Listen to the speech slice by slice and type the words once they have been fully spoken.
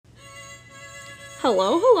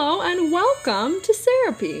Hello, and welcome to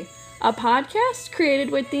Therapy, a podcast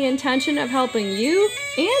created with the intention of helping you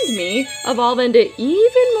and me evolve into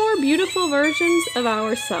even more beautiful versions of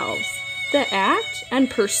ourselves. The act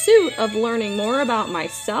and pursuit of learning more about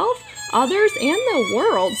myself, others, and the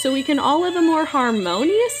world so we can all live a more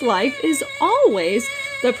harmonious life is always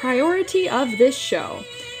the priority of this show.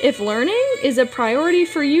 If learning is a priority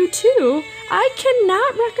for you too, I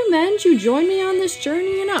cannot recommend you join me on this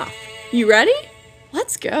journey enough. You ready?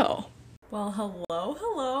 Let's go. Well,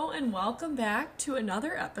 hello, and welcome back to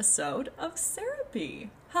another episode of Therapy.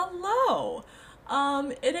 Hello.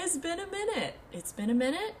 It has been a minute. It's been a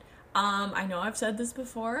minute. I know I've said this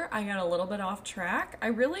before. I got a little bit off track. I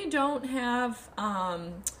really don't have,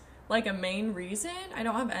 like a main reason. I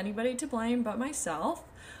don't have anybody to blame but myself.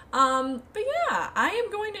 But yeah, I am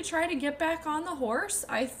going to try to get back on the horse.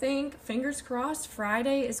 I think, fingers crossed,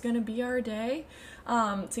 Friday is going to be our day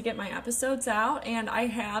to get my episodes out, and I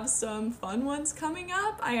have some fun ones coming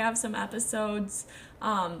up. I have some episodes,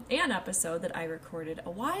 an episode that I recorded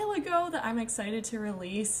a while ago that I'm excited to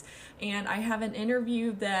release, and I have an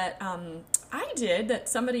interview that I did that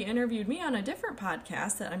somebody interviewed me on a different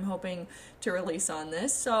podcast that I'm hoping to release on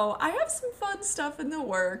this. So I have some fun stuff in the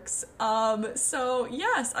works. So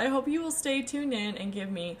yes, I hope you will stay tuned in and give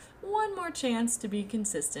me one more chance to be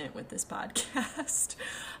consistent with this podcast.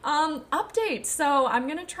 Updates. So I'm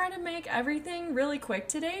going to try to make everything really quick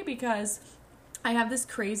today because I have this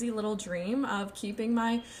crazy little dream of keeping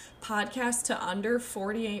my podcast to under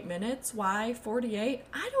 48 minutes. Why 48?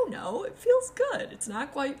 I don't know. It feels good. It's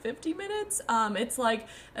not quite 50 minutes. It's like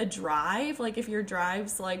a drive. Like if your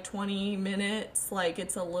drive's like 20 minutes, like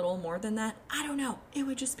it's a little more than that. I don't know. It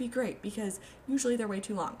would just be great because usually they're way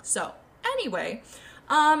too long. So anyway,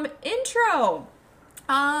 intro.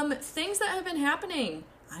 Things that have been happening.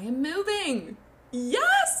 I am moving.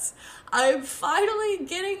 Yes! I'm finally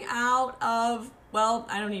getting out of, well,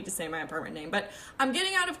 I don't need to say my apartment name, but I'm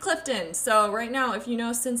getting out of Clifton. So right now, if you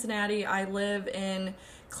know Cincinnati, I live in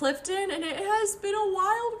Clifton, and it has been a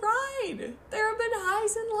wild ride. There have been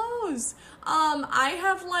highs and lows. I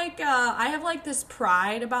have like this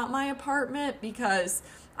pride about my apartment because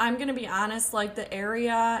I'm gonna be honest, like the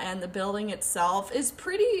area and the building itself is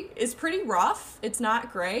pretty rough. It's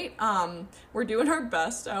not great. We're doing our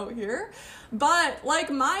best out here, but like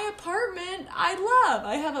my apartment, I love.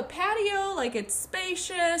 I have a patio, like it's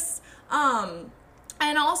spacious.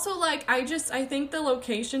 And also, like, I think the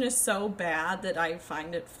location is so bad that I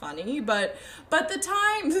find it funny, but the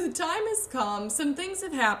time has come. Some things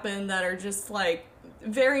have happened that are just, like,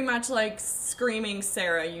 very much, like, screaming,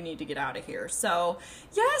 Sarah, you need to get out of here. So,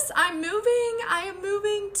 yes, I'm moving. I am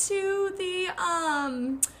moving to the,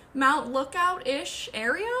 Mount Lookout-ish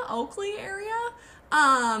area, Oakley area.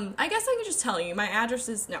 I guess I can just tell you, my address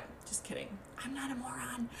is, no, just kidding. I'm not a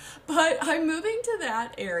moron, but I'm moving to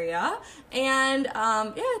that area, and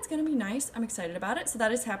yeah, it's gonna be nice. I'm excited about it. So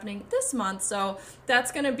that is happening this month, so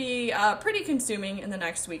that's gonna be pretty consuming in the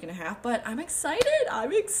next week and a half, but I'm excited.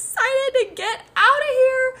 I'm excited to get out of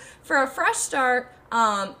here for a fresh start.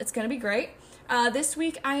 It's gonna be great. This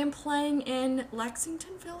week I am playing in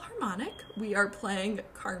Lexington Philharmonic. We are playing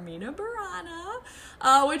Carmina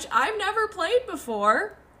Burana, which I've never played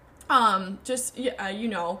before. Just, you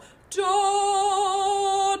know,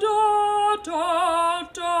 da, da, da,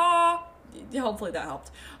 da. Hopefully that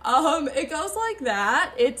helped. It goes like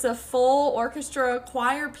that. It's a full orchestra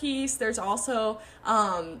choir piece. There's also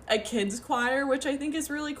a kids choir, which I think is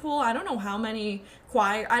really cool. I don't know how many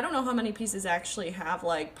pieces actually have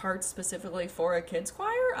like parts specifically for a kids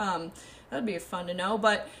choir. That'd be fun to know.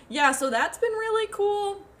 But yeah, so that's been really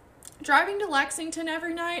cool. Driving to Lexington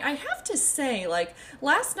every night, I have to say, like,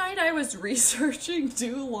 last night I was researching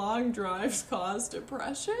do long drives cause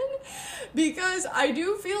depression? Because I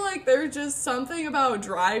do feel like there's just something about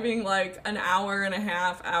driving like an hour and a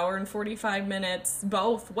half, hour and 45 minutes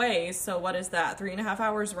both ways. So what is that? 3.5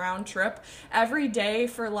 hours round trip every day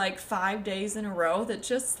for like 5 days in a row that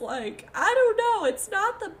just like, I don't know, it's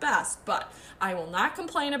not the best, but I will not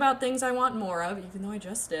complain about things I want more of, even though I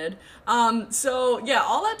just did. So yeah,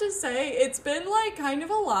 all that to say, it's been like kind of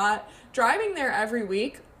a lot driving there every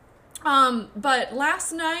week. But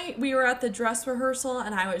last night we were at the dress rehearsal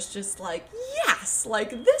and I was just like, yes,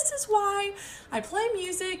 like this is why I play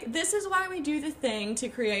music. This is why we do the thing to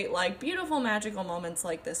create like beautiful magical moments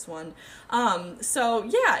like this one. So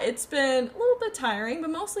yeah, it's been a little bit tiring, but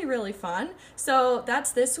mostly really fun. So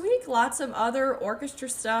that's this week. Lots of other orchestra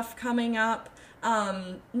stuff coming up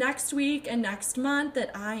next week and next month that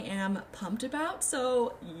I am pumped about.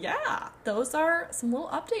 So yeah, those are some little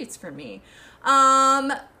updates for me.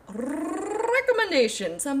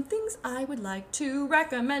 recommendations, some things I would like to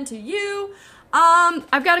recommend to you.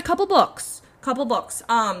 I've got a couple books.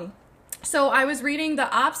 So I was reading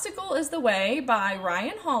The Obstacle is the Way by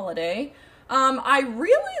Ryan Holiday. I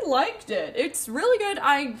really liked it. It's really good.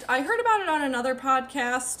 I heard about it on another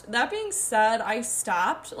podcast. That being said, I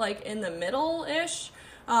stopped like in the middle-ish.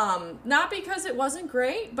 Not because it wasn't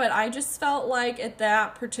great, but I just felt like at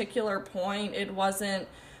that particular point it wasn't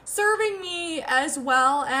serving me as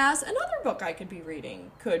well as another book I could be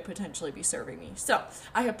reading could potentially be serving me. So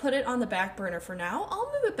I have put it on the back burner for now. I'll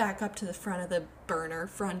move it back up to the front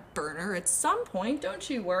burner at some point, don't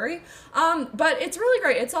you worry. But it's really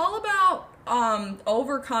great. It's all about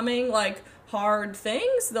overcoming like hard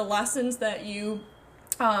things, the lessons that you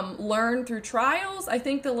learn through trials. I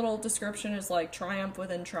think the little description is like triumph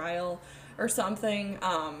within trial or something.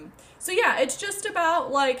 So yeah, it's just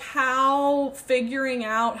about like how figuring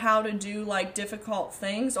out how to do like difficult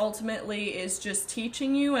things ultimately is just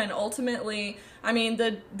teaching you. And ultimately, I mean,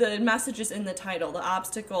 the message is in the title. The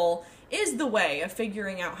obstacle is the way of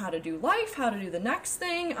figuring out how to do life, how to do the next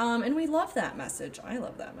thing. And we love that message. I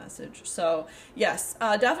love that message. So yes,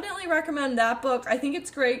 definitely recommend that book. I think it's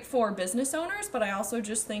great for business owners, but I also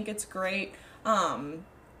just think it's great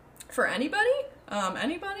for anybody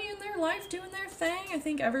in their life doing their thing. I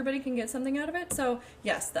think everybody can get something out of it. So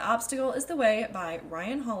yes, The Obstacle is the Way by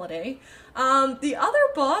Ryan Holiday. The other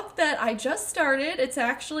book that I just started, it's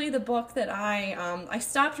actually the book that I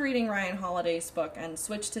stopped reading Ryan Holiday's book and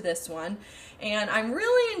switched to this one, and I'm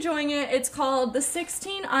really enjoying it. It's called The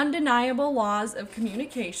 16 Undeniable Laws of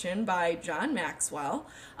Communication by John Maxwell.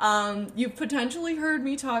 You've potentially heard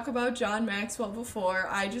me talk about John Maxwell before.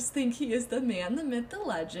 I just think he is the man, the myth, the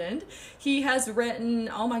legend. He has written,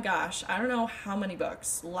 oh my gosh, I don't know how many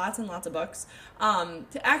books, lots and lots of books.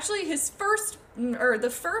 Actually, the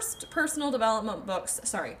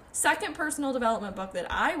second personal development book that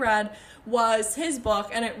I read was his book,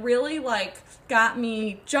 and it really like got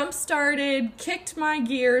me jump-started, kicked my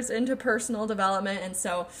gears into personal development, and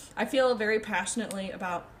so I feel very passionately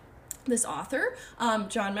about this author,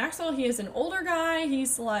 John Maxwell. He is an older guy.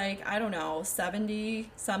 He's like, I don't know, 70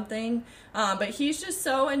 something. But he's just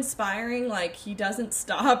so inspiring. Like, he doesn't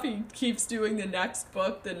stop. He keeps doing the next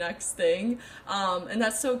book, the next thing. And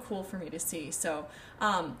that's so cool for me to see. So,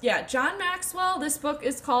 yeah, John Maxwell, this book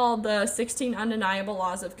is called The 16 Undeniable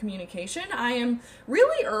Laws of Communication. I am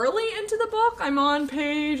really early into the book. I'm on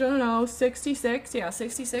page, I don't know, 66. Yeah,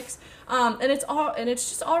 66. And it's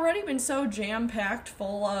just already been so jam-packed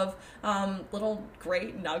full of little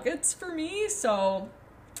great nuggets for me. So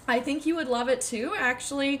I think you would love it too.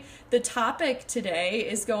 Actually, the topic today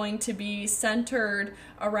is going to be centered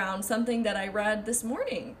around something that I read this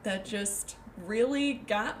morning that just really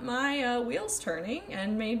got my wheels turning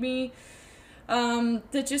and made me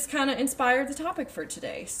that just kind of inspired the topic for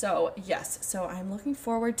today. So yes, so I'm looking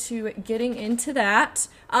forward to getting into that.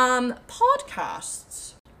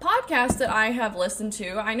 Podcasts that I have listened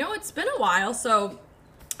to. I know it's been a while, so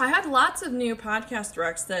I have lots of new podcast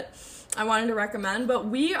recs that I wanted to recommend, but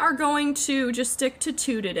we are going to just stick to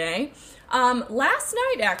two today. Last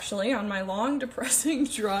night, actually, on my long, depressing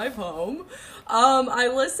drive home, I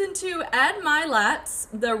listened to Ed Mylett's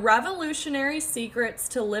The Revolutionary Secrets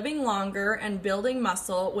to Living Longer and Building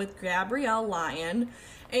Muscle with Gabrielle Lyon,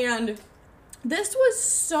 and this was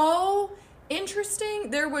so interesting.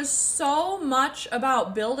 There was so much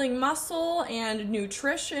about building muscle and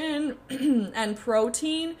nutrition and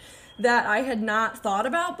protein that I had not thought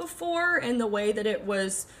about before in the way that it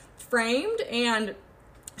was framed. And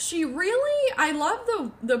she really, I love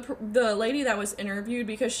the lady that was interviewed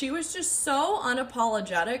because she was just so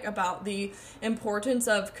unapologetic about the importance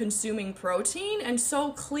of consuming protein and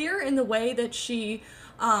so clear in the way that she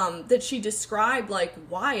described like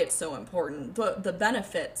why it's so important, the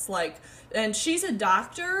benefits, like, and she's a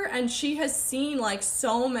doctor and she has seen like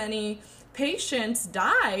so many patients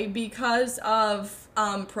die because of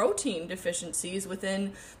protein deficiencies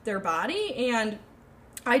within their body. And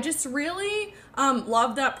I just really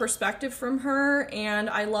loved that perspective from her, and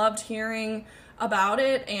I loved hearing about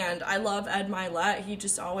it, and I love Ed Mylett. He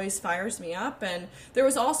just always fires me up. And there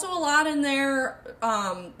was also a lot in there.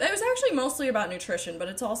 It was actually mostly about nutrition, but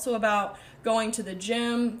it's also about going to the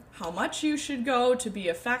gym, how much you should go to be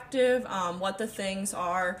effective, what the things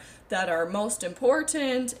are that are most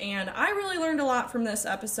important. And I really learned a lot from this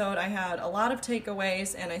episode. I had a lot of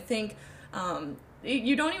takeaways, and I think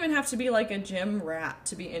you don't even have to be like a gym rat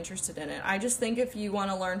to be interested in it. I just think if you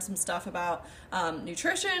want to learn some stuff about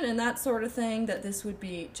nutrition and that sort of thing, that this would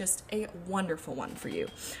be just a wonderful one for you.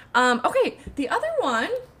 Okay, the other one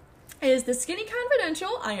is the Skinny Confidential.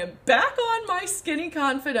 I am back on my Skinny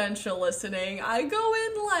Confidential listening. I go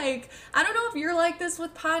in like, I don't know if you're like this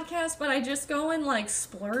with podcasts, but I just go in like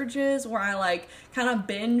splurges where I like kind of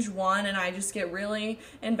binge one and I just get really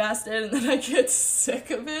invested and then I get sick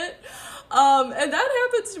of it. And that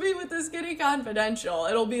happens to me with the Skinny Confidential.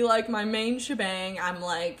 It'll be like my main shebang. I'm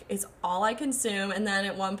like, it's all I consume. And then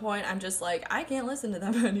at one point I'm just like, I can't listen to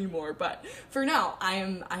them anymore. But for now, I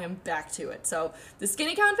am back to it. So the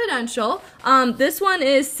Skinny Confidential, this one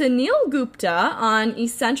is Sunil Gupta on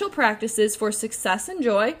essential practices for success and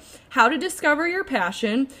joy, how to discover your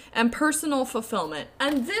passion, and personal fulfillment.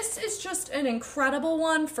 And this is just an incredible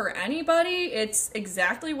one for anybody. It's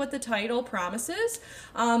exactly what the title promises.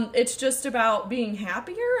 It's just about being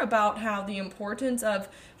happier, about how the importance of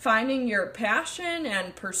finding your passion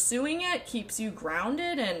and pursuing it keeps you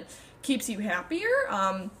grounded and keeps you happier,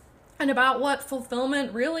 and about what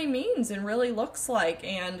fulfillment really means and really looks like.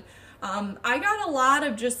 And I got a lot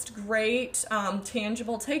of just great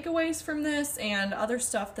tangible takeaways from this and other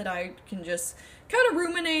stuff that I can just kind of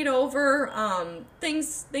ruminate over,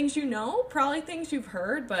 things you know, probably things you've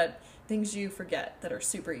heard, but things you forget that are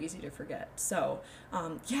super easy to forget. So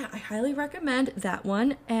yeah, I highly recommend that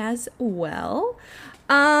one as well.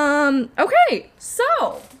 Okay,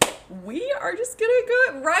 so we are just gonna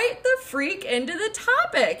go right the freak into the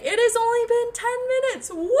topic. It has only been 10 minutes.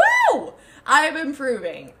 Woo! I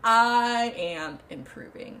am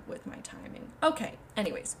improving with my timing. Okay,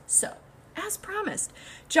 anyways, so as promised,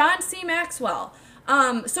 John C. Maxwell.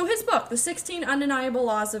 So his book, The 16 Undeniable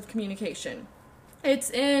Laws of Communication.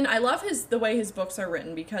 I love the way his books are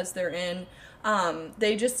written because they're in,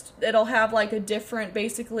 it'll have like a different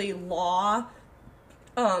basically law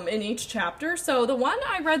in each chapter. So the one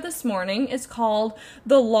I read this morning is called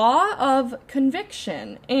The Law of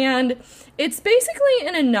Conviction. And it's basically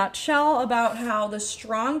in a nutshell about how the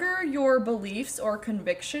stronger your beliefs or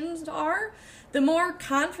convictions are, the more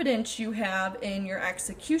confidence you have in your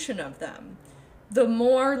execution of them. The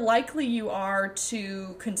more likely you are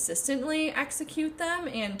to consistently execute them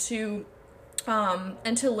and to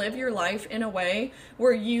live your life in a way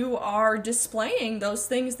where you are displaying those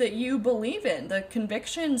things that you believe in, the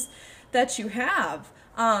convictions that you have.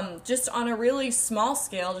 Just on a really small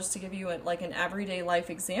scale, just to give you an everyday life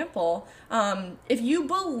example, if you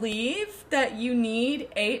believe that you need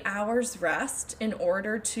 8 hours rest in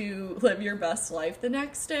order to live your best life the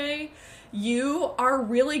next day, you are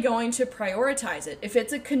really going to prioritize it. If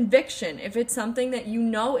it's a conviction, if it's something that you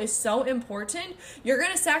know is so important, you're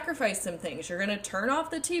going to sacrifice some things. You're going to turn off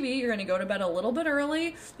the TV. You're going to go to bed a little bit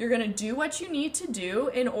early. You're going to do what you need to do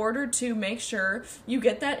in order to make sure you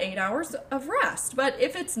get that 8 hours of rest. But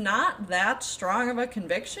if it's not that strong of a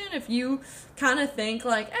conviction, if you kind of think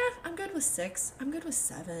like, I'm good with 6, I'm good with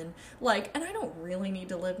 7, and I don't really need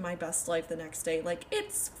to live my best life the next day,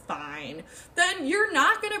 it's fine, then you're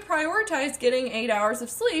not going to prioritize getting 8 hours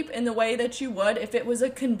of sleep in the way that you would if it was a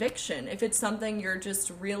conviction, if it's something you're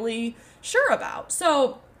just really sure about.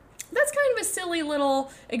 So that's kind of a silly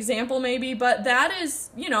little example maybe, but that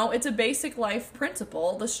is, it's a basic life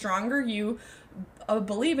principle. The stronger you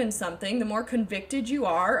believe in something, the more convicted you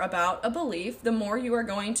are about a belief, the more you are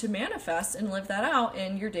going to manifest and live that out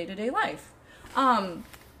in your day-to-day life.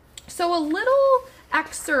 So a little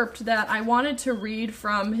excerpt that I wanted to read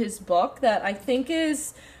from his book that I think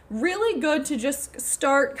is really good to just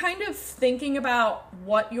start kind of thinking about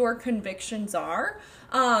what your convictions are.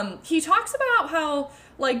 He talks about how,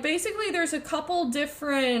 basically there's a couple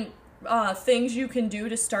different things you can do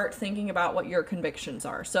to start thinking about what your convictions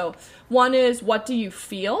are. So one is, what do you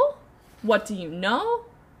feel? What do you know?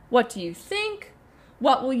 What do you think?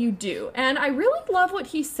 What will you do? And I really love what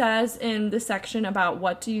he says in the section about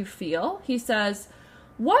what do you feel. He says,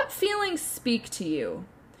 what feelings speak to you?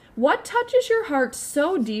 What touches your heart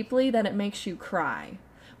so deeply that it makes you cry?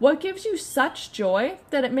 What gives you such joy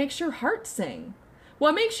that it makes your heart sing?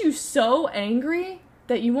 What makes you so angry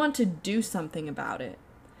that you want to do something about it?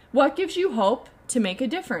 What gives you hope to make a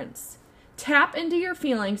difference? Tap into your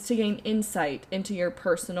feelings to gain insight into your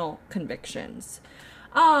personal convictions.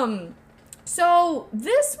 So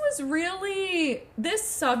this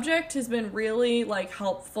subject has been really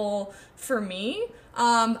helpful for me.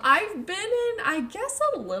 I've been in, I guess,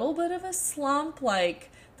 a little bit of a slump,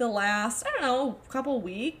 the last, couple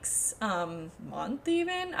weeks, month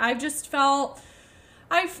even. I've just felt,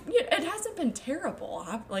 it hasn't been terrible.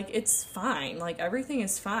 It's fine. Everything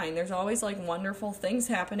is fine. There's always wonderful things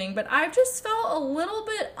happening, but I've just felt a little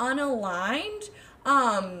bit unaligned.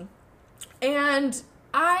 And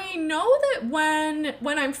I know that when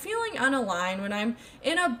I'm feeling unaligned, when I'm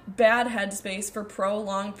in a bad headspace for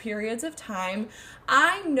prolonged periods of time,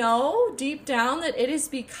 I know deep down that it is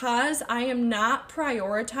because I am not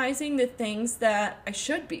prioritizing the things that I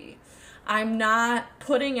should be. I'm not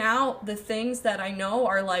putting out the things that I know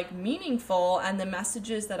are like meaningful and the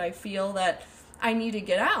messages that I feel that I need to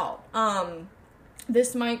get out.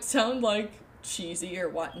 This might sound like cheesy or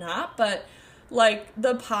whatnot, but like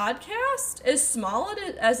the podcast, as small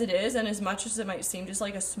as it is, and as much as it might seem just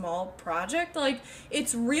like a small project, like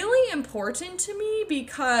it's really important to me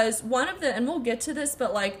because and we'll get to this,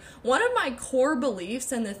 but like one of my core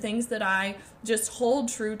beliefs and the things that I just hold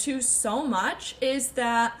true to so much is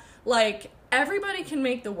that like everybody can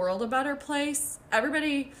make the world a better place.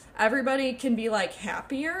 Everybody can be like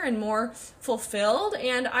happier and more fulfilled.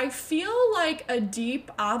 And I feel like a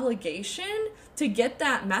deep obligation to get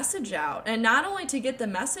that message out. And not only to get the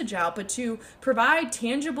message out, but to provide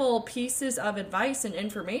tangible pieces of advice and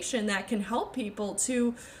information that can help people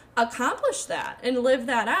to accomplish that and live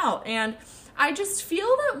that out. And I just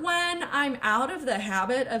feel that when I'm out of the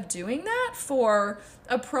habit of doing that for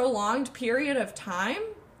a prolonged period of time,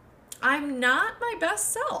 I'm not my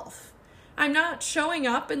best self. I'm not showing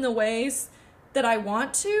up in the ways that I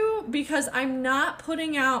want to because I'm not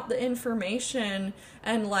putting out the information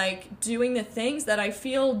and like doing the things that I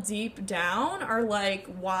feel deep down are like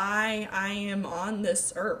why I am on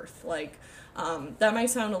this earth. Like that might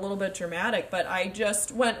sound a little bit dramatic, but I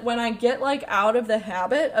just when I get like out of the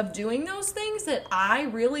habit of doing those things that I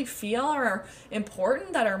really feel are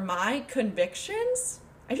important, that are my convictions,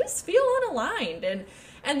 I just feel unaligned.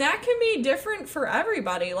 And that can be different for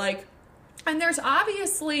everybody. Like, and there's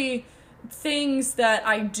obviously things that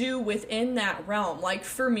I do within that realm. Like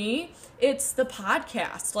for me, it's the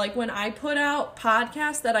podcast. Like when I put out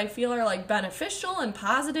podcasts that I feel are like beneficial and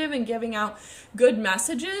positive and giving out good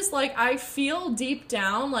messages, like I feel deep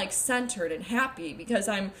down like centered and happy because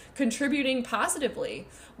I'm contributing positively.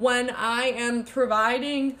 When I am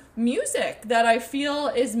providing music that I feel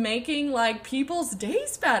is making like people's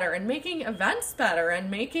days better and making events better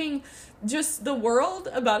and making just the world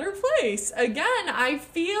a better place. Again, I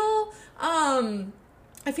feel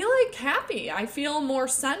like happy. I feel more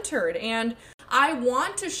centered, and I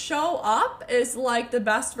want to show up as like the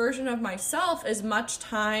best version of myself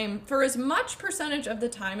for as much percentage of the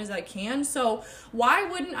time as I can. So why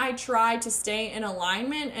wouldn't I try to stay in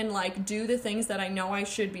alignment and like do the things that I know I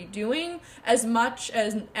should be doing as much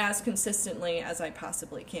as consistently as I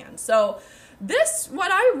possibly can? So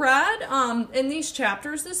what I read in these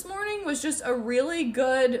chapters this morning was just a really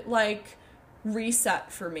good like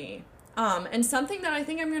reset for me. And something that I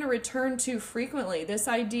think I'm going to return to frequently, this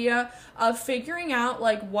idea of figuring out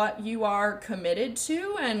like what you are committed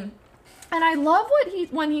to. And I love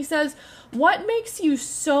when he says, what makes you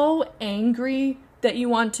so angry that you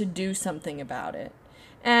want to do something about it?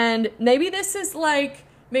 And maybe this is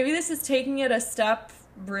taking it a step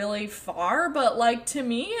really far, but like to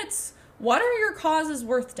me, it's what are your causes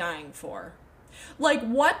worth dying for? Like,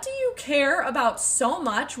 what do you care about so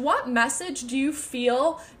much? What message do you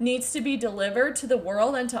feel needs to be delivered to the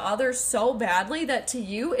world and to others so badly that to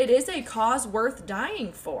you it is a cause worth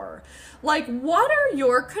dying for? Like, what are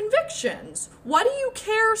your convictions? What do you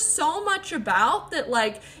care so much about that,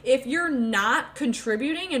 like, if you're not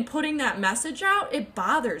contributing and putting that message out, it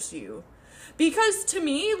bothers you? Because to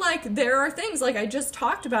me, like, there are things, like I just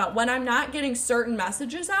talked about, when I'm not getting certain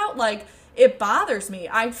messages out, like, it bothers me.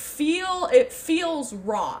 It feels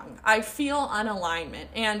wrong. I feel unalignment.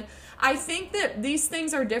 And I think that these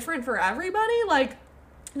things are different for everybody. Like,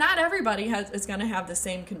 not everybody is going to have the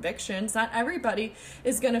same convictions. Not everybody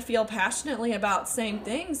is going to feel passionately about same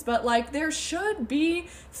things. But, like, there should be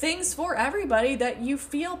things for everybody that you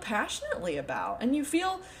feel passionately about and you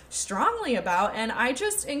feel strongly about. And I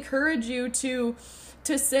just encourage you to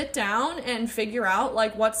sit down and figure out,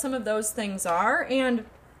 like, what some of those things are. And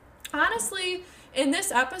honestly, in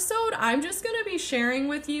this episode, I'm just going to be sharing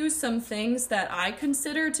with you some things that I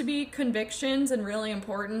consider to be convictions and really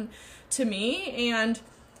important to me. And,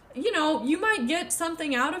 you know, you might get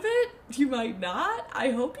something out of it. You might not.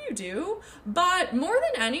 I hope you do. But more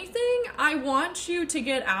than anything, I want you to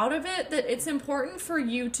get out of it that it's important for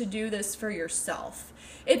you to do this for yourself.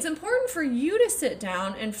 It's important for you to sit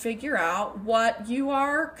down and figure out what you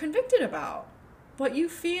are convicted about, what you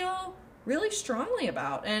feel really strongly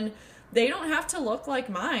about, and they don't have to look like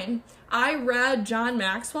mine. I read John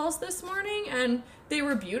Maxwell's this morning, and they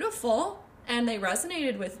were beautiful, and they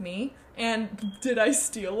resonated with me. And did I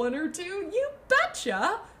steal one or two? You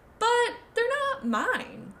betcha! but they're not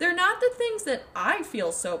mine. They're not the things that I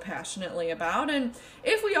feel so passionately about. And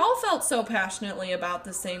if we all felt so passionately about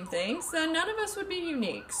the same things, then none of us would be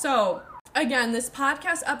unique. So again, this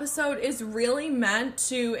podcast episode is really meant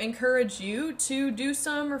to encourage you to do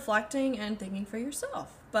some reflecting and thinking for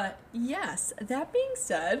yourself. But yes, that being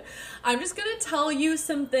said, I'm just going to tell you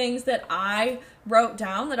some things that I wrote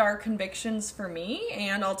down that are convictions for me,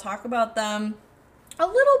 and I'll talk about them a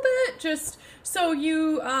little bit just so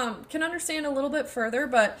you can understand a little bit further.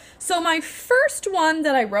 But so my first one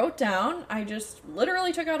that I wrote down, I just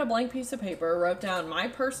literally took out a blank piece of paper, wrote down my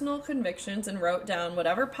personal convictions, and wrote down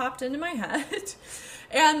whatever popped into my head.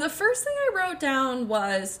 And the first thing I wrote down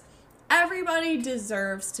was, everybody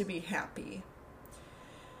deserves to be happy.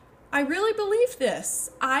 I really believe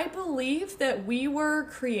this. I believe that we were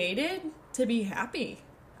created to be happy.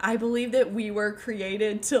 I believe that we were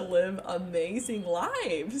created to live amazing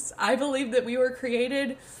lives. I believe that we were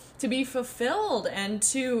created to be fulfilled and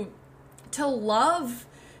to love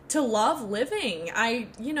living. I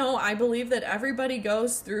believe that everybody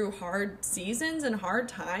goes through hard seasons and hard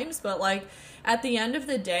times, but like at the end of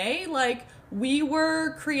the day, like we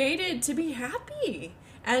were created to be happy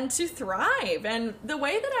and to thrive. And the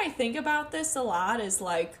way that I think about this a lot is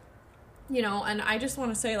like, and I just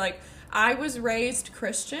want to say, like, I was raised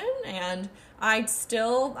Christian, and I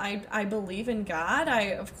believe in God.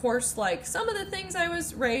 Of course, like, some of the things I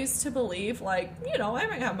was raised to believe, like, I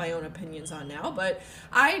might have my own opinions on now, but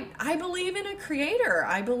I believe in a creator.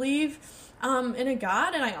 I believe in a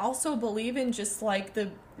God, and I also believe in just, like,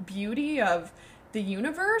 the beauty of the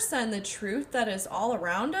universe and the truth that is all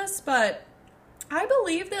around us. But I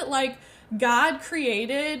believe that, like, God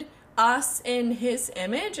created us in his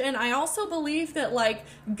image, and I also believe that, like,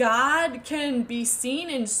 God can be seen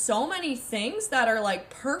in so many things that are, like,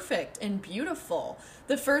 perfect and beautiful.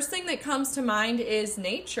 The first thing that comes to mind is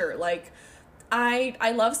nature. Like,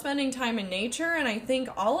 I love spending time in nature, and I think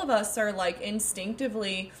all of us are, like,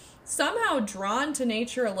 instinctively somehow drawn to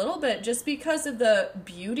nature a little bit just because of the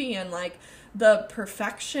beauty and, like, the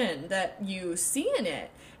perfection that you see in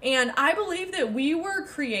it. And I believe that we were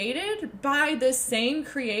created by the same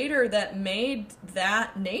creator that made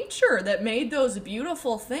that nature, that made those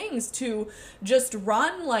beautiful things to just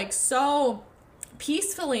run, like, so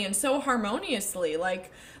peacefully and so harmoniously.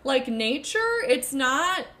 Like nature, it's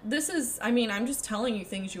not, I'm just telling you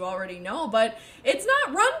things you already know, but it's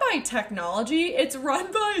not run by technology. It's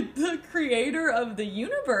run by the creator of the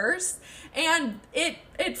universe, and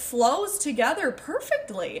it flows together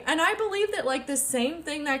perfectly. And I believe that, like, the same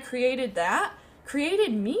thing that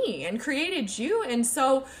created me and created you. And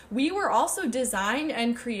so we were also designed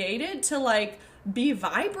and created to, like, be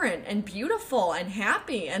vibrant and beautiful and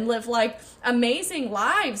happy and live, like, amazing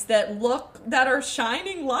lives that are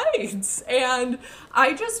shining lights. And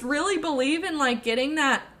I just really believe in, like, getting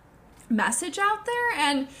that message out there.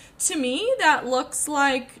 And to me, that looks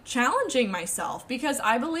like challenging myself, because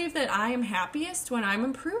I believe that I am happiest when I'm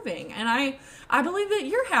improving. And I believe that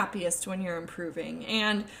you're happiest when you're improving.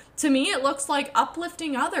 And to me, it looks like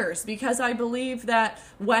uplifting others, because I believe that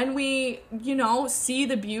when we, see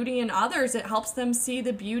the beauty in others, it helps them see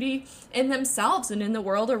the beauty in themselves and in the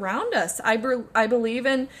world around us. I believe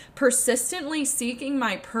in persistently seeking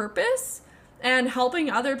my purpose and helping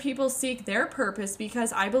other people seek their purpose,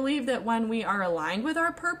 because I believe that when we are aligned with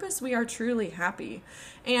our purpose, we are truly happy.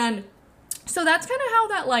 And so that's kind of how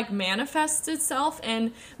that, like, manifests itself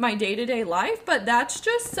in my day-to-day life. But that's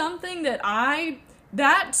just something that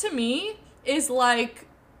to me is like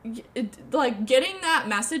getting that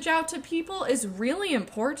message out to people is really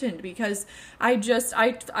important, because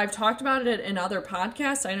I've talked about it in other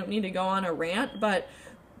podcasts. I don't need to go on a rant, but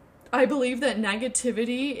I believe that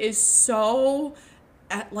negativity is so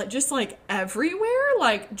just like everywhere,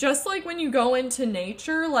 like just like when you go into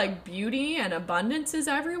nature, like beauty and abundance is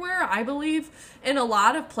everywhere. I believe in a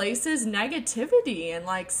lot of places negativity and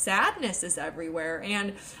like sadness is everywhere,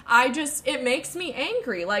 and it makes me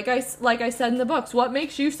angry. Like I said in the books, what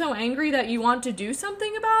makes you so angry that you want to do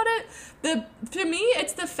something about it? To me,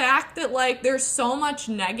 it's the fact that like there's so much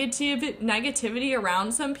negativity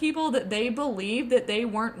around some people that they believe that they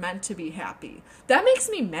weren't meant to be happy. That makes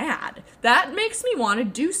me mad. That makes me want to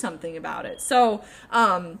do something about it. So,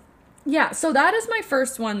 so that is my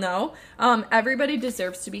first one though. Everybody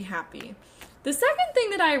deserves to be happy. The second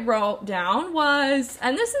thing that I wrote down was,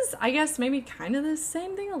 and this is, I guess, maybe kind of the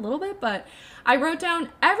same thing a little bit, but I wrote down,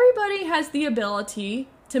 everybody has the ability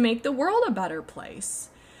to make the world a better place.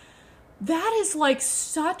 That is like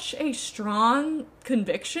such a strong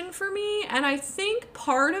conviction for me. And I think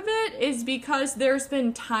part of it is because there's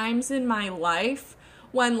been times in my life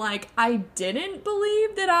when like I didn't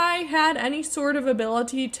believe that I had any sort of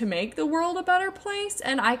ability to make the world a better place,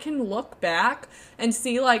 and I can look back and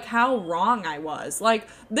see like how wrong I was. Like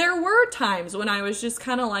there were times when I was just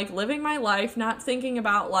kind of like living my life, not thinking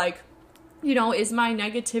about like, you know, is my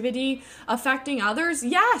negativity affecting others?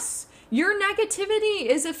 Yes. Your negativity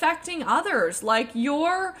is affecting others. Like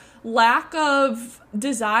your lack of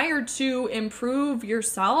desire to improve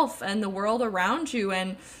yourself and the world around you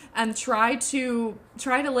and try to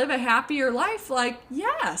live a happier life. Like,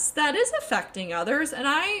 yes, that is affecting others. And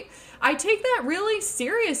I take that really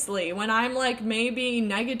seriously when I'm like maybe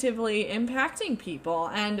negatively impacting people.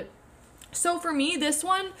 And so for me, this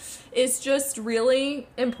one is just really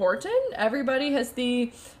important. Everybody has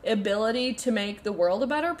the ability to make the world a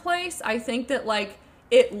better place. I think that like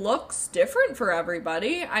it looks different for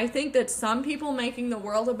everybody. I think that some people making the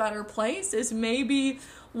world a better place is maybe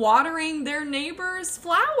watering their neighbors'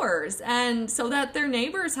 flowers, and so that their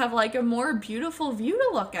neighbors have like a more beautiful view to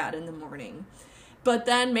look at in the morning. But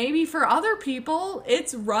then maybe for other people,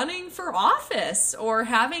 it's running for office or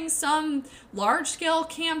having some large-scale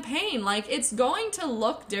campaign. Like, it's going to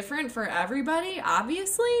look different for everybody,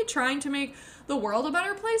 obviously, trying to make the world a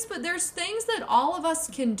better place. But there's things that all of us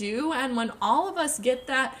can do. And when all of us get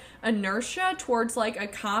that inertia towards, like, a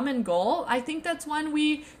common goal, I think that's when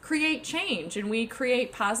we create change and we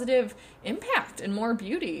create positive impact and more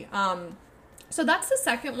beauty. So that's the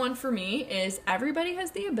second one for me, is everybody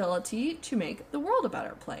has the ability to make the world a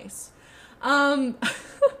better place.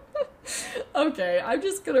 Okay, I'm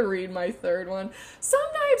just gonna read my third one.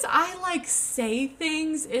 Sometimes I like say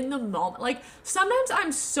things in the moment. Like sometimes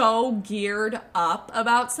I'm so geared up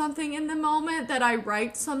about something in the moment that I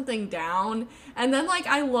write something down, and then like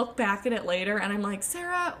I look back at it later and I'm like,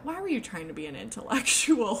 Sarah, why were you trying to be an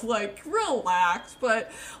intellectual? Like, relax.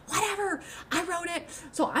 But whatever, I wrote it,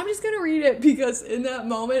 so I'm just gonna read it because in that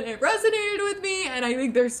moment it resonated with me and I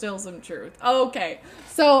think there's still some truth. Okay,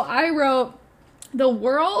 so I wrote, the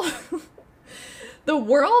world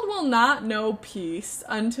will not know peace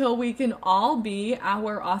until we can all be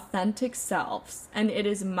our authentic selves, and it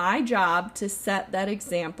is my job to set that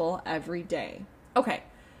example every day. Okay,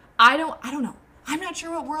 I don't know. I'm not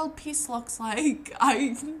sure what world peace looks like.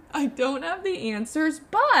 I don't have the answers,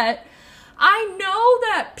 but I know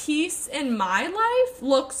that peace in my life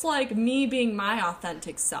looks like me being my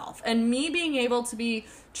authentic self and me being able to be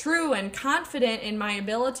true and confident in my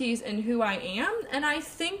abilities and who I am. And I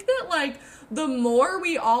think that like the more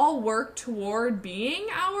we all work toward being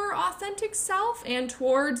our authentic self and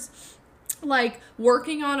towards like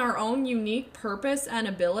working on our own unique purpose and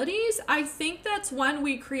abilities, I think that's when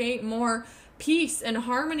we create more peace and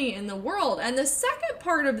harmony in the world. And the second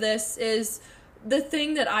part of this is the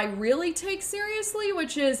thing that I really take seriously,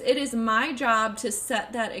 which is it is my job to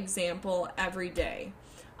set that example every day.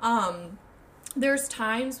 There's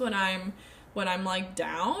times when I'm like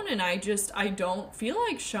down and I don't feel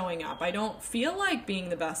like showing up. I don't feel like being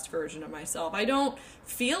the best version of myself. I don't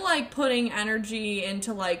feel like putting energy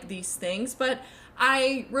into like these things, but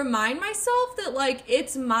I remind myself that like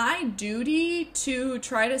it's my duty to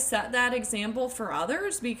try to set that example for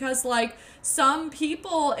others, because like some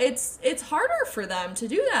people it's harder for them to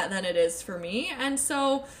do that than it is for me. And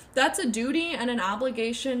so that's a duty and an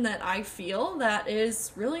obligation that I feel that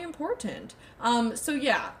is really important. So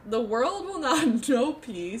yeah, the world will not know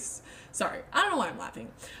peace. Sorry, I don't know why I'm laughing.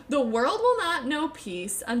 The world will not know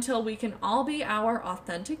peace until we can all be our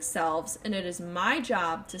authentic selves, and it is my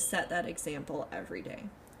job to set that example every day.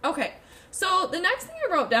 Okay, so the next thing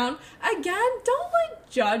I wrote down, again, don't like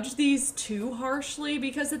judge these too harshly,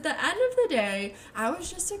 because at the end of the day, I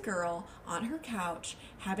was just a girl on her couch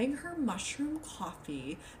having her mushroom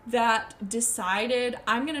coffee that decided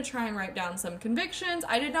I'm going to try and write down some convictions.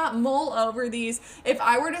 I did not mull over these. If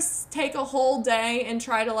I were to take a whole day and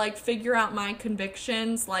try to like figure out my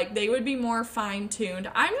convictions, like they would be more fine-tuned.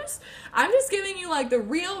 I'm just giving you like the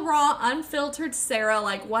real, raw, unfiltered Sarah,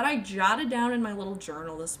 like what I jotted down in my little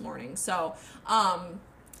journal this morning. So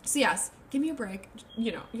yes, give me a break.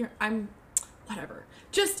 You know, I'm whatever.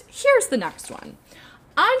 Just here's the next one.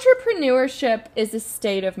 Entrepreneurship is a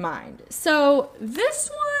state of mind. So this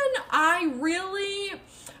one, I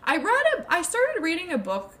started reading a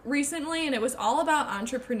book recently, and it was all about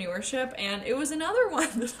entrepreneurship, and it was another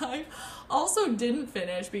one that I also didn't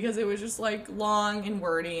finish because it was just like long and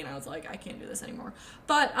wordy, and I was like, I can't do this anymore.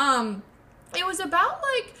 But it was about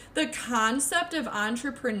like the concept of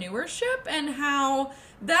entrepreneurship and how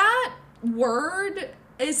that word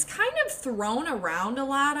is kind of thrown around a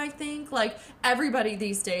lot, I think. Like, everybody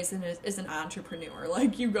these days is an entrepreneur.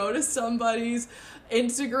 Like, you go to somebody's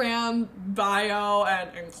Instagram bio,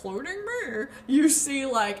 and including me, you see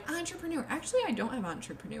like entrepreneur. Actually, I don't have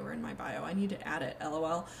entrepreneur in my bio. I need to add it,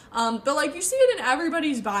 lol. But like, you see it in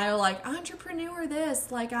everybody's bio, like entrepreneur this,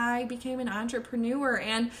 like I became an entrepreneur,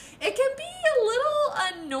 and it can be a little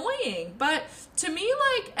annoying. But to me,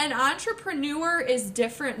 like, an entrepreneur is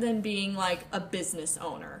different than being like a business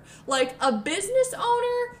owner. Like, a business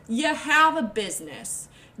owner, you have a business.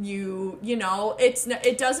 You know,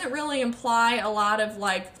 it doesn't really imply a lot of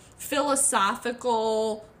like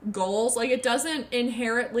philosophical goals. Like, it doesn't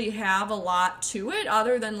inherently have a lot to it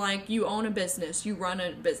other than like you own a business, you run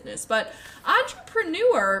a business. But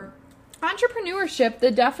entrepreneurship, the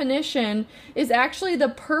definition is actually the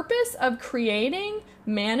purpose of creating,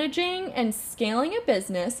 managing, and scaling a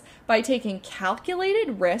business by taking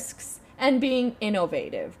calculated risks and being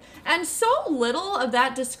innovative. And so little of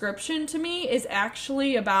that description to me is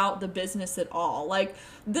actually about the business at all. Like,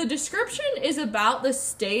 the description is about the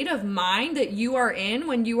state of mind that you are in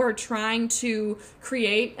when you are trying to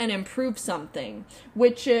create and improve something,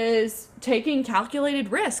 which is taking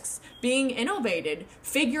calculated risks, being innovative,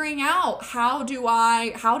 figuring out how do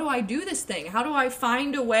I do this thing? How do I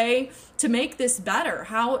find a way to make this better?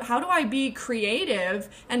 How do I be creative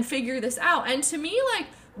and figure this out? And to me, like,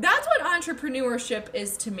 that's what entrepreneurship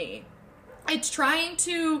is to me. It's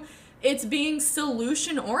being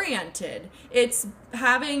solution oriented. It's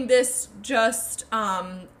having this this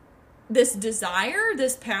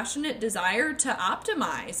passionate desire to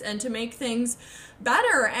optimize and to make things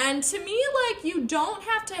better. And to me, like, you don't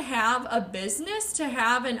have to have a business to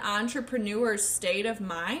have an entrepreneur's state of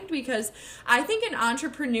mind, because I think an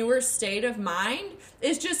entrepreneur's state of mind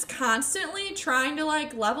is just constantly trying to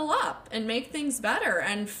like level up and make things better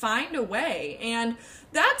and find a way. And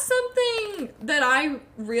that's something that I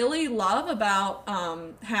really love about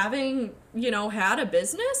having, had a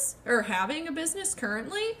business, or having a business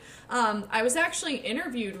currently. I was actually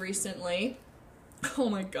interviewed recently.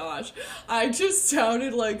 Oh my gosh, I just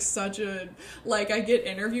sounded like I get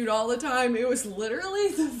interviewed all the time. It was literally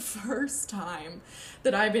the first time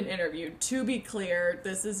that I've been interviewed. To be clear,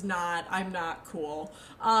 I'm not cool.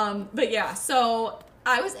 But yeah, so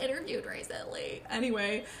I was interviewed recently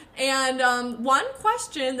anyway, and one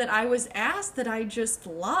question that I was asked that I just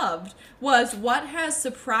loved was, what has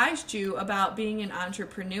surprised you about being an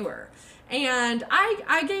entrepreneur? And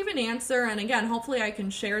I gave an answer, and again, hopefully I can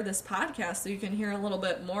share this podcast so you can hear a little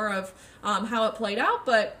bit more of how it played out.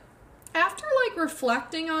 But after like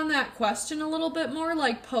reflecting on that question a little bit more,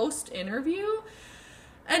 like post-interview,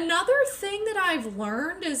 another thing that I've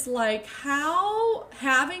learned is like how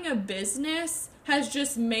having a business has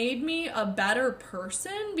just made me a better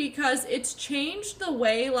person, because it's changed the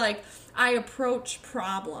way like I approach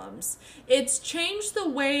problems. It's changed the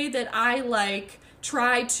way that I like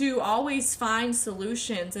try to always find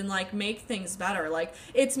solutions and like make things better. Like,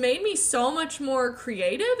 it's made me so much more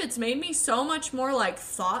creative. It's made me so much more like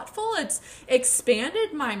thoughtful. It's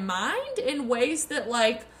expanded my mind in ways that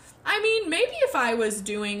like, I mean, maybe if I was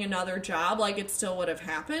doing another job, like, it still would have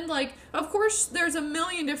happened. Like, of course, there's a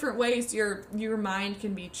million different ways your mind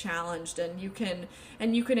can be challenged, and you can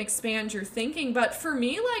expand your thinking. But for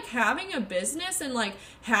me, like, having a business and like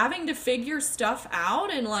having to figure stuff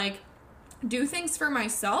out and like do things for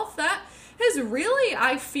myself, that has really,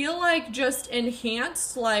 I feel like, just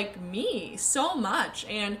enhanced like me so much.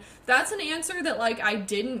 And that's an answer that like I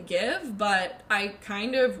didn't give, but I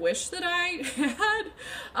kind of wish that I had,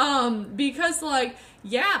 because like,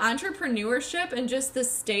 yeah, entrepreneurship and just the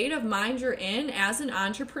state of mind you're in as an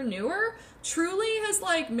entrepreneur truly has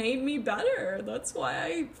like made me better. That's why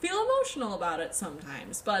I feel emotional about it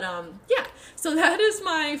sometimes. But yeah, so that is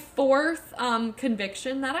my fourth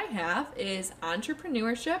conviction that I have, is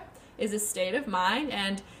entrepreneurship is a state of mind,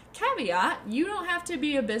 and caveat, you don't have to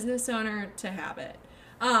be a business owner to have it.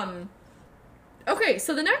 Okay,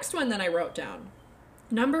 so the next one that I wrote down,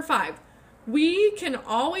 number 5, we can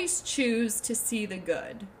always choose to see the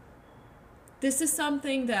good. This is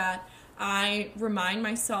something that I remind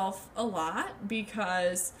myself a lot,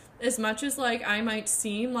 because as much as like I might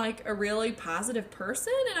seem like a really positive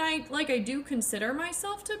person, and I do consider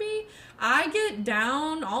myself to be, I get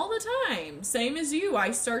down all the time. Same as you.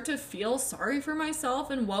 I start to feel sorry for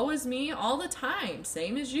myself and woe is me all the time.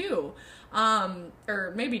 Same as you.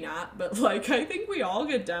 Or maybe not, but like I think we all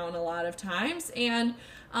get down a lot of times. And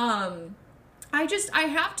I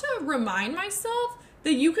have to remind myself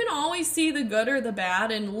that you can always see the good or the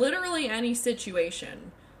bad in literally any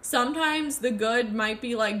situation. sometimes the good might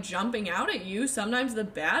be like jumping out at you. Sometimes the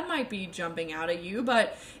bad might be jumping out at you.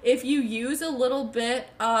 But if you use a little bit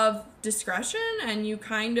of discretion and you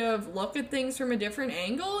kind of look at things from a different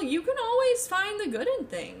angle, you can always find the good in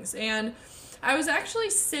things. And I was actually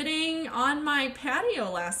sitting on my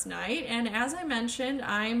patio last night, and as I mentioned,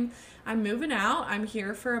 I'm moving out. I'm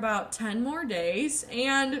here for about 10 more days,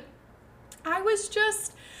 and I was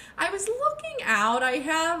looking out. I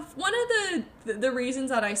have one of the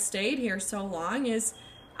reasons that I stayed here so long is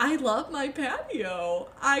I love my patio.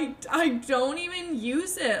 I don't even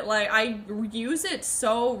use it. Like, I use it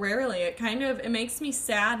so rarely. It makes me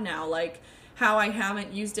sad now, like how I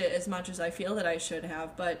haven't used it as much as I feel that I should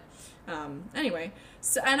have. But anyway,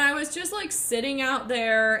 and I was just like sitting out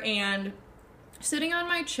there and sitting on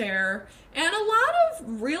my chair, and a lot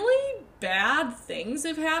of really bad things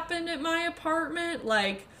have happened at my apartment.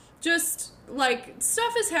 Like, just like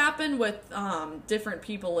stuff has happened with different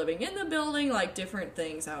people living in the building, like different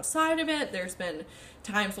things outside of it. There's been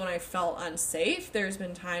times when I felt unsafe. There's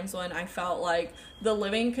been times when I felt like the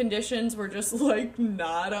living conditions were just like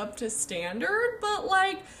not up to standard. But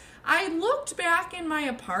like, I looked back in my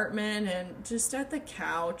apartment and just at the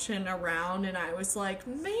couch and around, and I was like,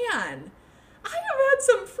 man, I have had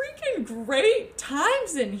some freaking great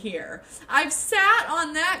times in here. I've sat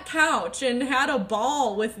on that couch and had a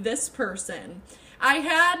ball with this person. I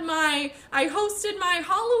hosted my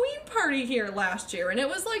Halloween party here last year, and it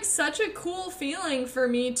was like such a cool feeling for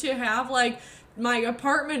me to have like my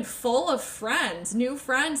apartment full of friends, new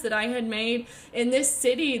friends that I had made in this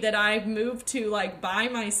city that I've moved to like by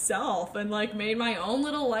myself and like made my own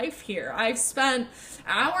little life here. I've spent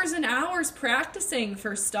hours and hours practicing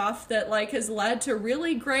for stuff that like has led to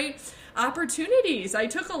really great opportunities. I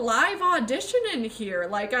took a live audition in here.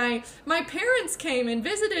 Like my parents came and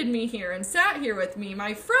visited me here and sat here with me.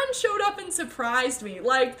 My friend showed up and surprised me.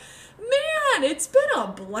 Like, man, it's been a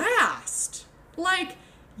blast. Like,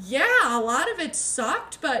 yeah, a lot of it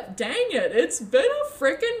sucked, but dang it, it's been a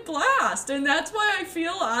freaking blast. And that's why I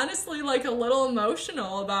feel honestly like a little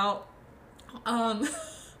emotional about, oh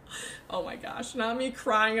my gosh, not me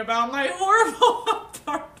crying about my horrible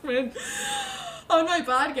apartment on my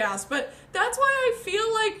podcast, but that's why I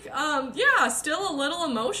feel like, still a little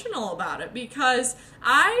emotional about it, because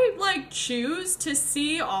I like choose to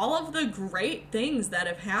see all of the great things that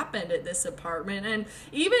have happened at this apartment. And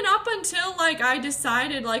even up until like I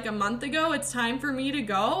decided like a month ago it's time for me to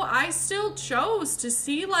go, I still chose to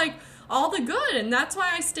see like all the good, and that's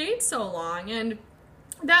why I stayed so long. And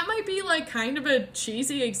that might be like kind of a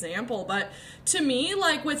cheesy example, but to me,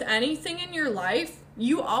 like with anything in your life,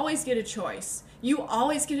 you always get a choice. You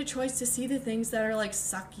always get a choice to see the things that are like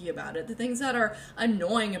sucky about it, the things that are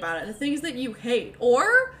annoying about it, the things that you hate,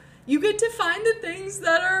 or you get to find the things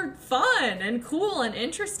that are fun and cool and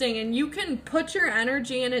interesting, and you can put your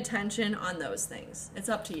energy and attention on those things. It's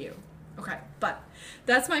up to you. Okay, but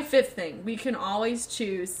that's my fifth thing. We can always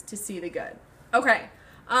choose to see the good. Okay,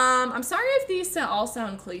 I'm sorry if these all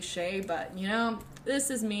sound cliche, but you know, this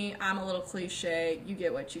is me. I'm a little cliche. You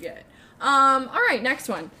get what you get. All right, next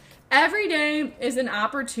one. Every day is an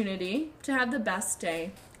opportunity to have the best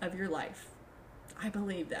day of your life. I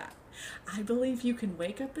believe that. I believe you can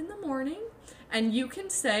wake up in the morning and you can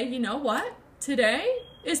say, you know what? Today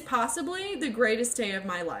is possibly the greatest day of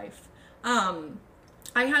my life. I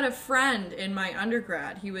had a friend in my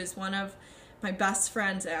undergrad. He was one of my best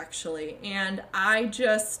friends, actually. And I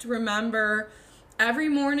just remember every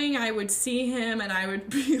morning I would see him and I would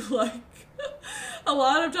be like, a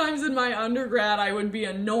lot of times in my undergrad, I would be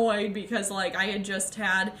annoyed because like I had just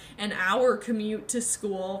had an hour commute to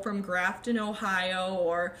school from Grafton, Ohio,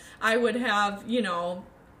 or I would have, you know,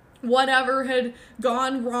 whatever had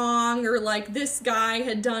gone wrong, or like this guy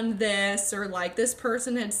had done this, or like this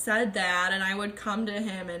person had said that, and I would come to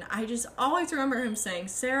him and I just always remember him saying,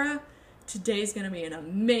 Sarah, today's gonna be an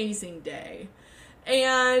amazing day.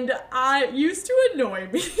 And I used to annoy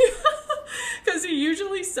me because he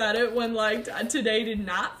usually said it when like today did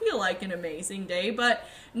not feel like an amazing day, but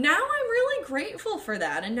now I'm really grateful for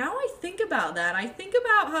that. And now I think about that. I think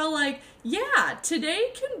about how like, yeah,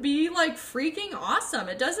 today can be like freaking awesome.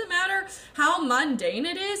 It doesn't matter how mundane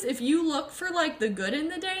it is. If you look for like the good in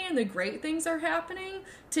the day and the great things are happening,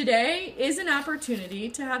 today is an opportunity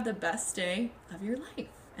to have the best day of your life.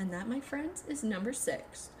 And that, my friends, is number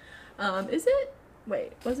 6. Is it?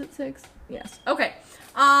 Wait, was it 6? Yes. Okay.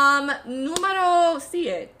 Numero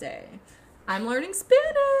 7. I'm learning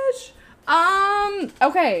Spanish.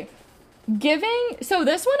 Okay. Giving, so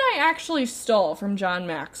this one I actually stole from John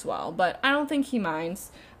Maxwell, but I don't think he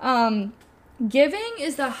minds. Giving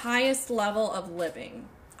is the highest level of living.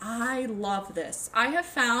 I love this. I have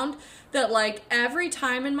found that like every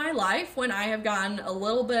time in my life when I have gotten a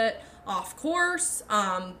little bit off course,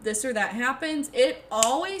 this or that happens, it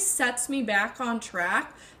always sets me back on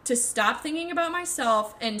track to stop thinking about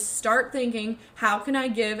myself and start thinking, how can I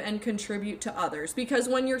give and contribute to others? Because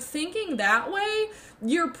when you're thinking that way,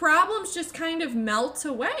 your problems just kind of melt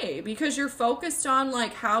away because you're focused on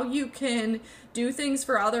like how you can do things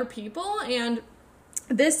for other people. And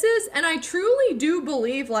this is, and I truly do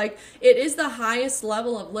believe like it is the highest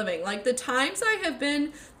level of living. Like the times I have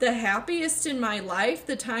been the happiest in my life,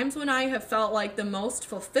 the times when I have felt like the most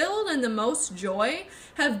fulfilled and the most joy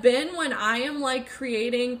have been when I am like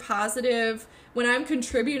creating positive, when I'm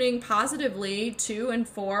contributing positively to and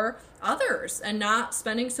for others and not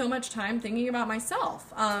spending so much time thinking about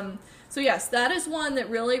myself. So yes, that is one that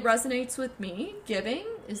really resonates with me. Giving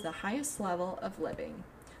is the highest level of living.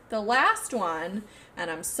 The last one,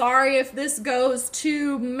 and I'm sorry if this goes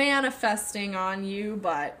to manifesting on you,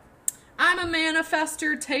 but I'm a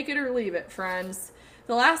manifester, take it or leave it, friends.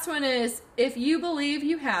 The last one is, if you believe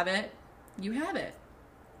you have it, you have it.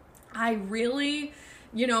 I really,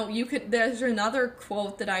 there's another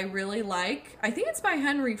quote that I really like. I think it's by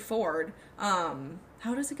Henry Ford. How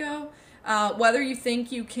does it go? Whether you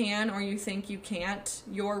think you can or you think you can't,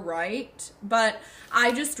 you're right. But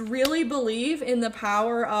I just really believe in the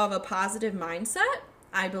power of a positive mindset.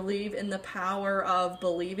 I believe in the power of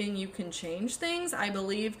believing you can change things. I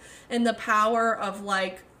believe in the power of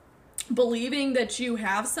like believing that you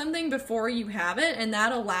have something before you have it and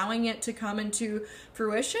that allowing it to come into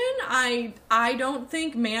fruition. I don't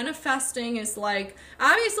think manifesting is like,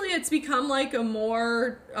 obviously it's become like a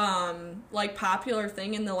more like popular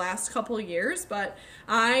thing in the last couple of years, but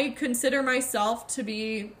I consider myself to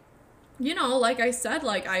be, like I said,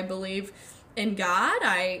 like I believe in God.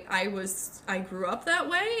 I grew up that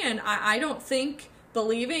way, and I don't think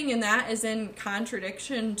believing in that is in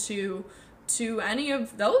contradiction to any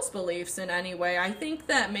of those beliefs in any way. I think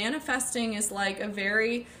that manifesting is like a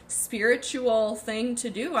very spiritual thing to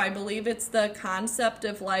do. I believe it's the concept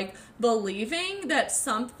of like believing that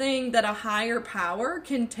a higher power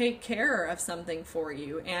can take care of something for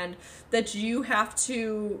you, and that you have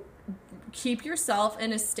to keep yourself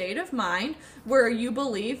in a state of mind where you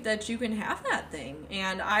believe that you can have that thing.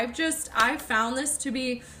 And I've found this to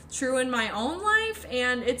be true in my own life,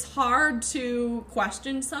 and it's hard to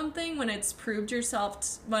question something when it's proved itself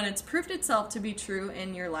to be true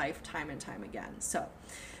in your life time and time again. So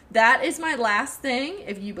that is my last thing.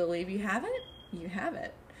 If you believe you have it, you have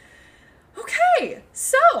it. Okay,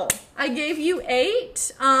 so I gave you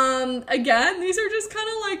 8. Again, these are just kind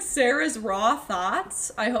of like Sarah's raw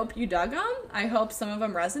thoughts. I hope you dug them. I hope some of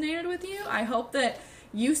them resonated with you. I hope that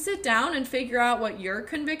you sit down and figure out what your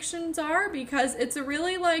convictions are, because it's a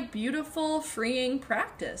really like beautiful, freeing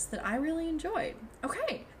practice that I really enjoyed.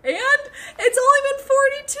 Okay, and it's only been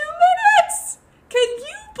 42 minutes. Can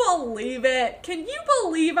you believe it? Can you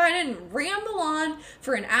believe I didn't ramble on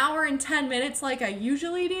for an hour and 10 minutes like I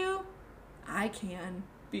usually do? I can,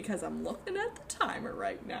 because I'm looking at the timer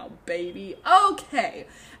right now, baby. Okay,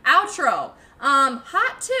 outro.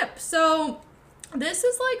 Hot tip. So this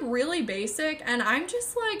is like really basic, and I'm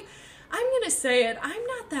just like, I'm going to say it, I'm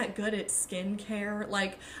not that good at skincare.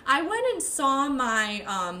 Like, I went and saw my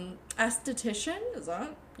esthetician. Is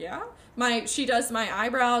that, yeah? She does my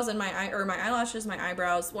eyebrows and my eyelashes, my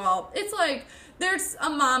eyebrows. Well, it's like, there's a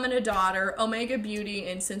mom and a daughter, Omega Beauty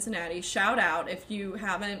in Cincinnati. Shout out if you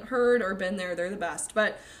haven't heard or been there, they're the best.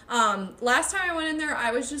 But last time I went in there,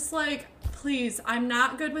 I was just like, please, I'm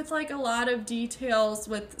not good with like a lot of details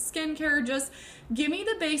with skincare. Just give me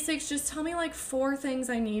the basics. Just tell me like 4 things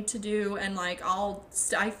I need to do, and like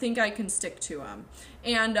I think I can stick to them.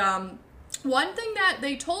 And one thing that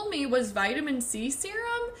they told me was vitamin C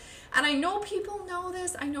serum. And I know people know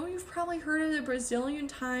this. I know you've probably heard of it a Brazilian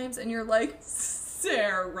times, and you're like,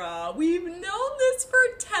 Sarah, we've known this for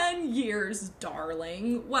 10 years,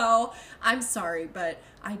 darling. Well, I'm sorry, but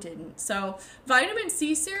I didn't. So vitamin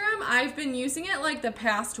C serum, I've been using it like the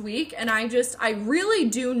past week, and I really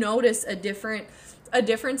do notice a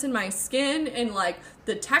difference in my skin and like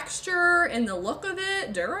the texture and the look of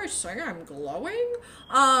it. Dare I say I'm glowing?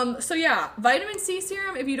 So yeah, vitamin C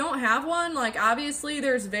serum, if you don't have one, like obviously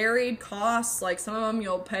there's varied costs. Like some of them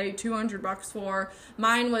you'll pay $200 for.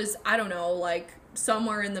 Mine was, I don't know, like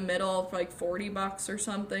somewhere in the middle, like $40 or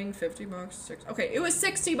something, $50, okay, it was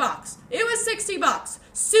 $60. It was $60.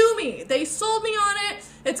 Sue me. They sold me on it.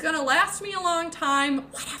 It's gonna last me a long time.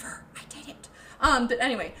 Whatever. I did it. But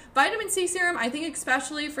anyway, vitamin C serum, I think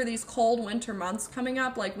especially for these cold winter months coming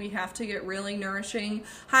up, like we have to get really nourishing,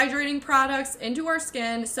 hydrating products into our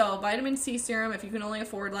skin. So vitamin C serum, if you can only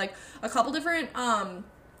afford like a couple different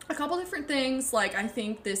things, like I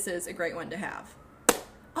think this is a great one to have.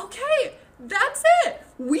 Okay, that's it.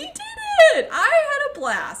 We did it. I had a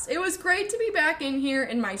blast. It was great to be back in here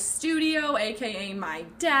in my studio, aka my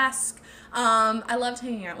desk. I loved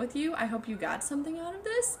hanging out with you. I hope you got something out of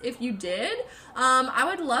this. If you did, I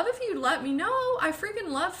would love if you'd let me know. I freaking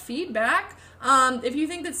love feedback. If you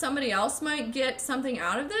think that somebody else might get something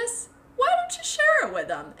out of this, why don't you share it with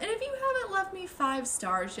them? And if you haven't left me 5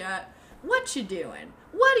 stars yet, what you doing?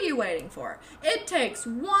 What are you waiting for? It takes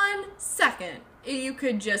 1 second. You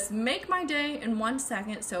could just make my day in 1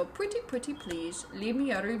 second. So pretty please leave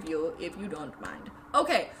me a review if you don't mind.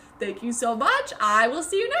 Okay. Thank you so much. I will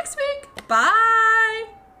see you next week. Bye.